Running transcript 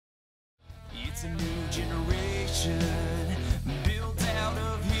It's a new generation built out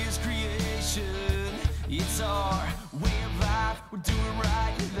of his creation. It's our way of life, we're doing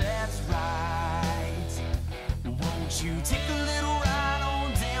right, that's right. Won't you take a little ride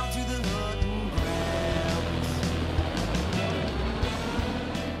on down to the hunting grounds?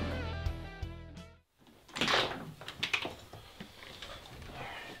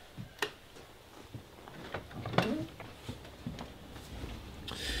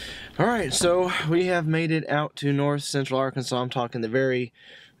 Alright, so we have made it out to north central Arkansas. I'm talking the very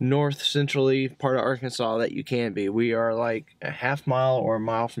north centrally part of Arkansas that you can be. We are like a half mile or a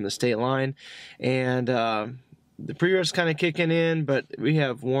mile from the state line, and the pre-rut's kind of kicking in, but we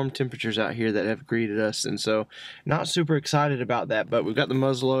have warm temperatures out here that have greeted us, and so not super excited about that. But we've got the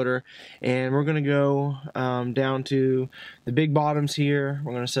muzzleloader, and we're going to go down to the big bottoms here.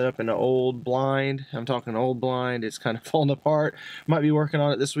 We're going to set up an old blind. I'm talking old blind. It's kind of falling apart. Might be working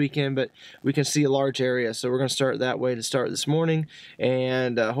on it this weekend, but we can see a large area, so we're going to start that way to start this morning,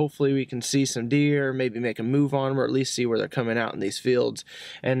 and hopefully we can see some deer, maybe make a move on them, or at least see where they're coming out in these fields.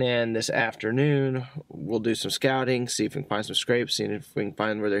 And then this afternoon we'll do some scouting, see if we can find some scrapes, see if we can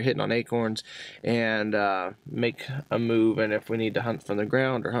find where they're hitting on acorns, and make a move. And if we need to hunt from the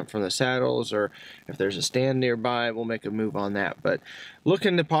ground or hunt from the saddles, or if there's a stand nearby, we'll make a move on that. But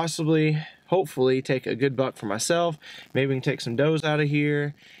looking to possibly, hopefully, take a good buck for myself. Maybe we can take some does out of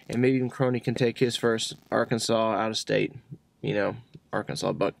here, and maybe even Crony can take his first Arkansas out of state, you know,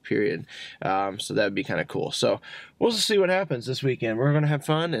 Arkansas buck, period. So that would be kind of cool. So we'll just see what happens this weekend. We're going to have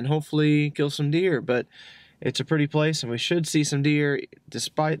fun and hopefully kill some deer, but it's a pretty place and we should see some deer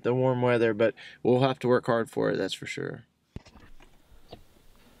despite the warm weather, but we'll have to work hard for it, that's for sure.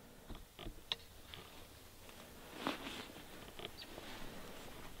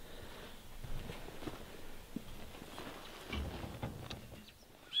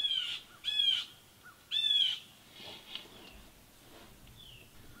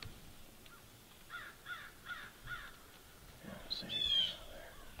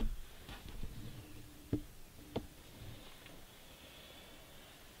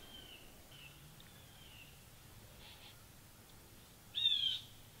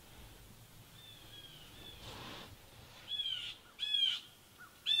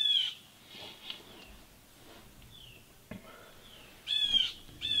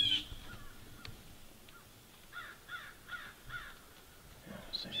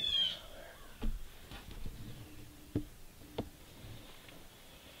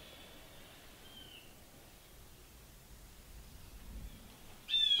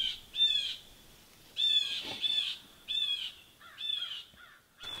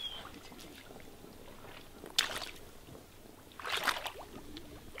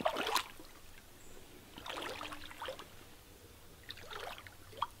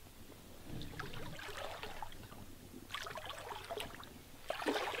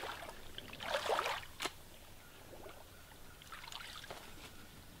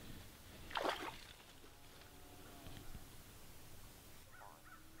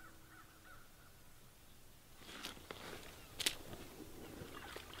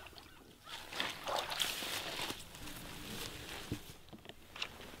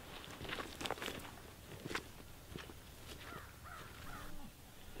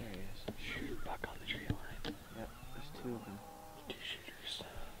 Two shooters.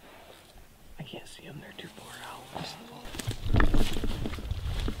 I can't see them, they're too far out.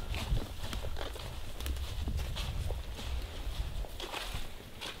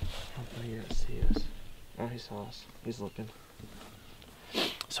 Hopefully he didn't see us. Oh, he saw us. He's looking.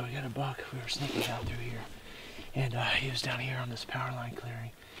 So we got a buck. We were sneaking down through here. And he was down here on this power line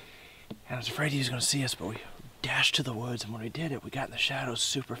clearing. And I was afraid he was going to see us, but we dashed to the woods, and when we did it, we got in the shadows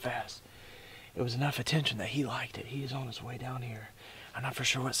super fast. It was enough attention that he liked it. He is on his way down here. I'm not for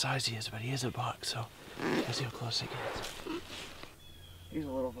sure what size he is, but he is a buck, so let's see how close he gets. He's a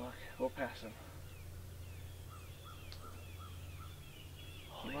little buck. We'll pass him.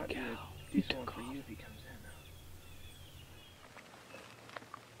 Holy cow. He's one for you if he comes in.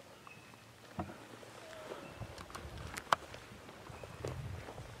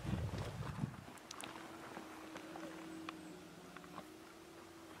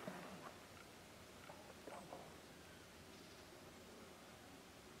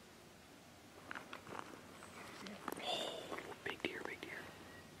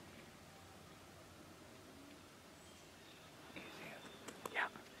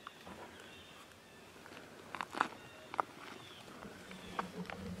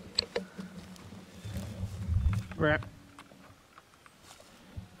 Wrap.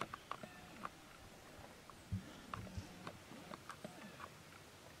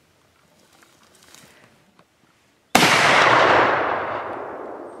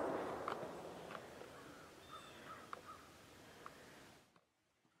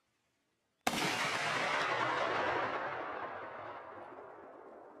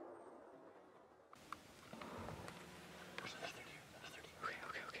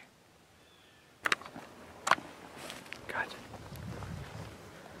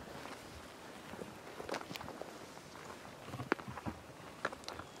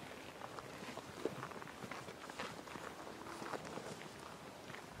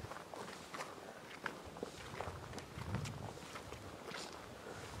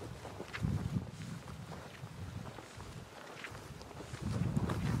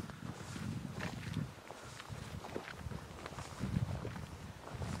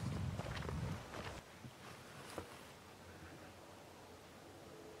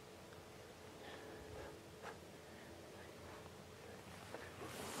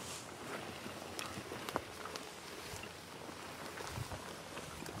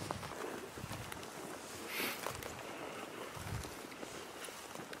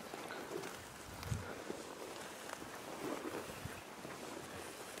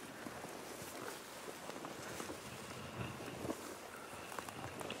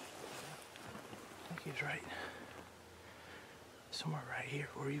 He's right somewhere right here.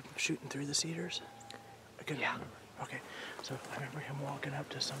 Were you shooting through the cedars? I couldn't remember. Okay, so I remember him walking up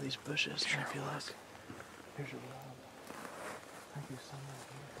to some of these bushes. Sure, if you look, here's your log. I think he's somewhere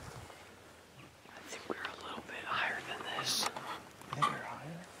here. I think we're a little bit higher than this. I think you're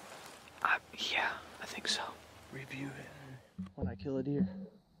higher? Yeah, I think so. Review it. When I kill a deer.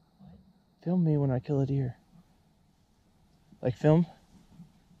 Film me when I kill a deer. Like film?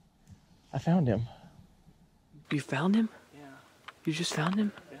 I found him. You found him? Yeah. You just found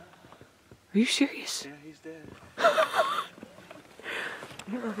him? Yeah. Are you serious? Yeah, he's dead.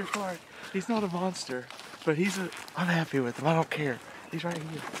 You're looking for it. He's not a monster, but I'm happy with him. I don't care. He's right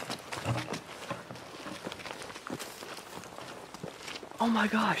here. Oh my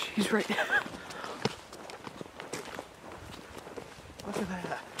gosh, he's right there. Look at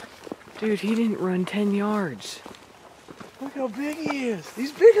that. Dude, he didn't run 10 yards. Look how big he is.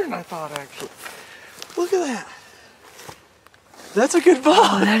 He's bigger than I thought, actually. Look at that. That's a good buck.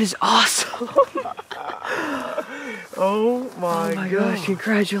 Oh, that is awesome. Oh my gosh,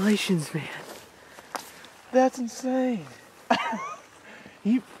 congratulations, man. That's insane.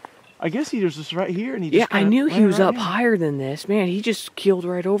 I guess he was just right here and he just Yeah, I knew he was right up in. higher than this. Man, he just keeled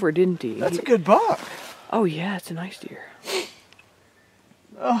right over, didn't he? That's a good buck. Oh yeah, it's a nice deer.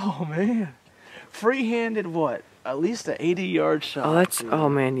 Oh man. Free-handed what? At least an 80-yard shot. Oh, that's, oh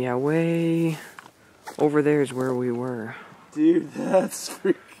man, yeah, way over there is where we were. Dude, that's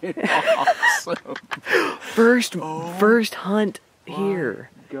freaking awesome. First hunt here.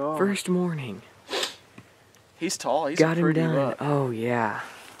 God. First morning. He's tall. He's Got a him pretty done. buck. Oh yeah.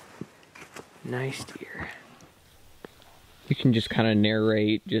 Nice deer. You can just kind of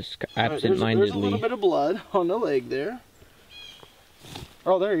narrate, just absent-mindedly. There's a little bit of blood on the leg there.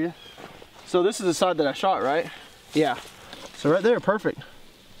 Oh, there you go. So this is the side that I shot, right? Yeah. So right there, perfect.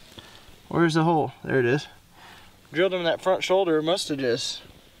 Where's the hole? There it is. Drilled him in that front shoulder. Must have just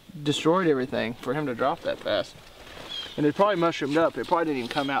destroyed everything for him to drop that fast. And it probably mushroomed up. It probably didn't even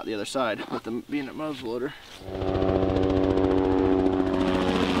come out the other side with them being a muzzleloader.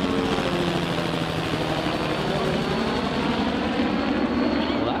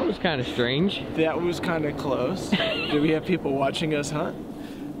 Well, that was kind of strange. That was kind of close. Do we have people watching us hunt?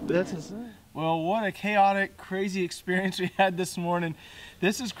 That's insane. Well, what a chaotic, crazy experience we had this morning.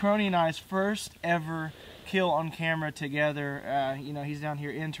 This is Crony and I's first ever kill on camera together. You know, he's down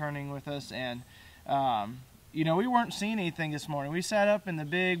here interning with us, and you know, we weren't seeing anything this morning. We sat up in the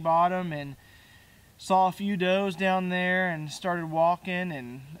big bottom and saw a few does down there and started walking,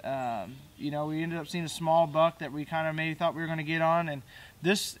 and you know, we ended up seeing a small buck that we kind of maybe thought we were going to get on. And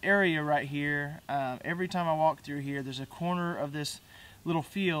this area right here, every time I walk through here, there's a corner of this little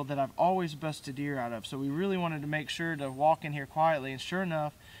field that I've always busted deer out of. So we really wanted to make sure to walk in here quietly, and sure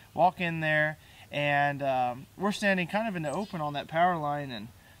enough, walk in there, and we're standing kind of in the open on that power line, and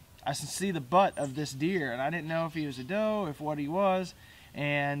I can see the butt of this deer, and I didn't know if he was a doe, if what he was,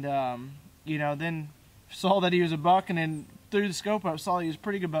 and you know, then saw that he was a buck, and then through the scope up saw he was a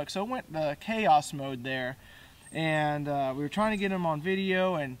pretty good buck. So it went the chaos mode there, and we were trying to get him on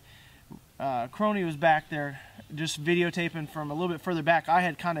video, and Crony was back there just videotaping from a little bit further back. I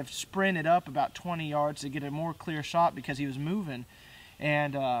had kind of sprinted up about 20 yards to get a more clear shot because he was moving,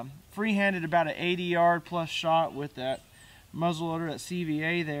 and free-handed about an 80-yard plus shot with that muzzleloader at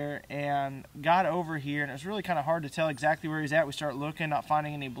CVA there, and got over here, and it was really kind of hard to tell exactly where he's at. We start looking, not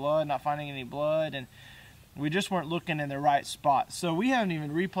finding any blood, and we just weren't looking in the right spot. So we haven't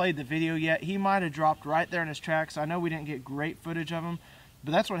even replayed the video yet. He might have dropped right there in his tracks. I know we didn't get great footage of him,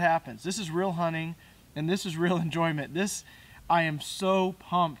 but that's what happens. This is real hunting, and this is real enjoyment. I am so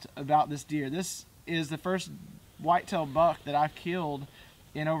pumped about this deer. This is the first whitetail buck that I've killed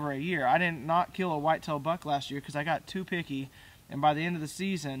in over a year. I did not kill a whitetail buck last year because I got too picky, and by the end of the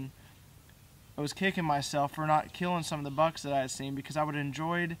season I was kicking myself for not killing some of the bucks that I had seen, because I would have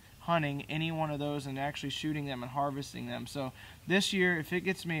enjoyed hunting any one of those and actually shooting them and harvesting them. So this year, if it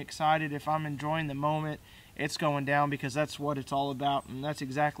gets me excited, if I'm enjoying the moment, it's going down, because that's what it's all about, and that's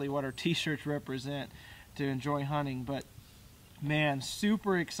exactly what our t-shirts represent, to enjoy hunting. But man,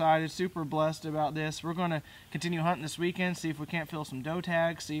 super excited, super blessed about this. We're going to continue hunting this weekend, see if we can't fill some doe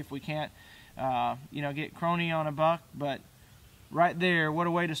tags, see if we can't you know, get Crony on a buck. But right there, what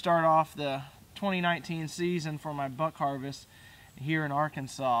a way to start off the 2019 season for my buck harvest here in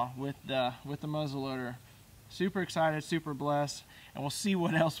Arkansas with the muzzleloader. Super excited, super blessed, and we'll see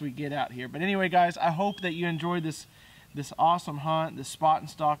what else we get out here. But anyway, guys, I hope that you enjoyed this awesome hunt, this spot and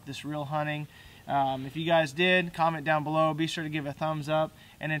stalk, this real hunting. If you guys did, comment down below. Be sure to give a thumbs up,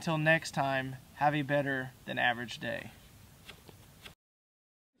 and until next time, have a better than average day.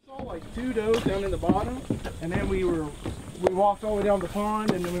 saw like 2 does down in the bottom, and then we walked all the way down the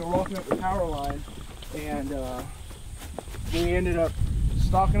pond, and then we were walking up the power line, and we ended up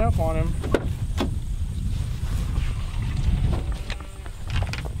stocking up on him.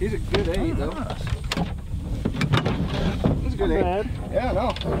 He's a good aid though. He's a good aid. Yeah,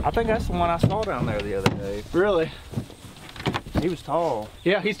 no. I think that's the one I saw down there the other day. Really? He was tall.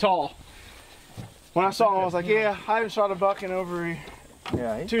 Yeah, he's tall. When I saw him, I was like, yeah, I haven't shot a buck in over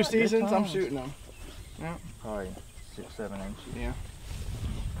Yeah, he's 2 got good seasons. I'm tones. shooting him. Yeah. Probably 6-7 inches. Yeah.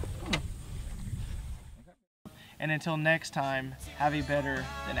 And until next time, have a better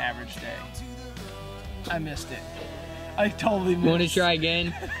than average day. I missed it. I totally missed it. Want to try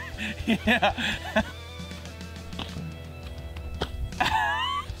again? Yeah.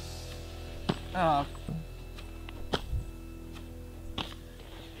 Oh.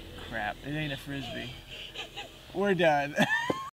 Crap, it ain't a frisbee. We're done.